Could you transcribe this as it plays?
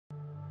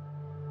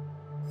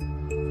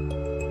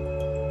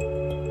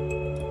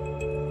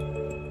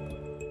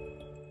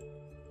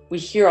We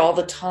hear all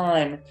the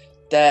time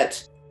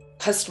that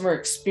customer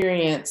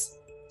experience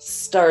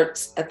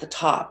starts at the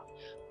top.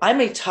 I'm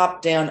a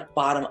top-down,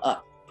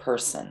 bottom-up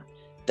person,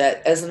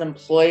 that as an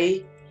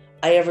employee,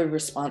 I have a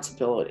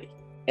responsibility.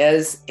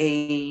 As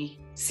a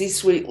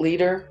C-suite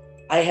leader,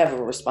 I have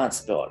a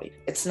responsibility.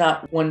 It's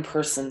not one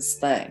person's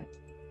thing.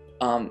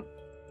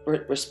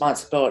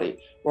 Responsibility.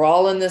 We're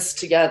all in this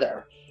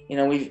together. You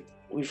know,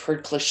 we've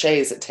heard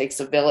cliches. It takes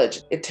a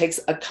village. It takes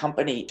a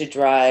company to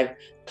drive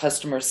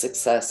customer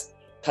success,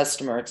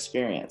 customer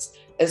experience.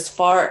 As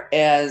far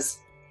as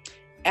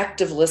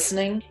active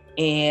listening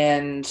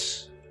and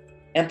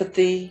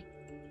empathy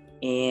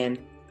and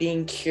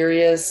being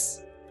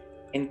curious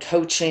and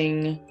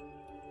coaching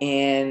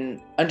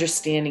and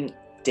understanding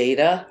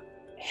data,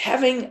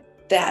 having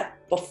that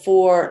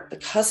before the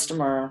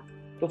customer,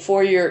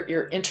 before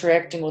you're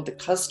interacting with the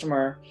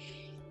customer,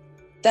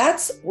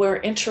 that's where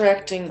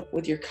interacting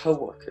with your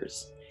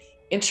coworkers,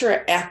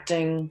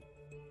 interacting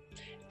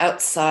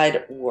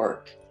outside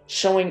work,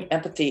 showing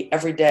empathy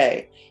every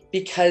day,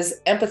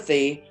 because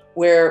empathy,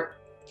 where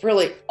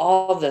really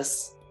all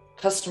this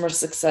customer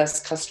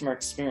success, customer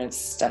experience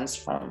stems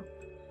from,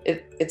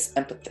 it's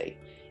empathy.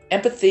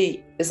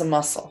 Empathy is a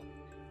muscle.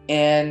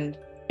 And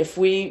if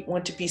we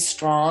want to be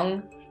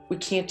strong, we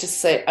can't just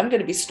say, I'm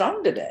going to be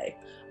strong today.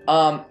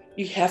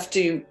 You have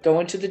to go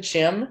into the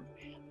gym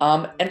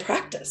and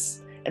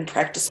practice. And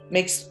practice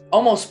makes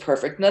almost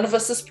perfect. None of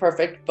us is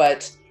perfect,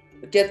 but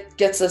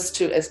gets us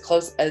to as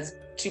close as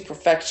to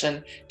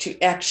perfection to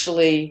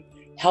actually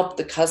help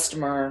the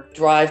customer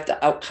drive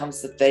the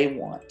outcomes that they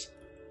want.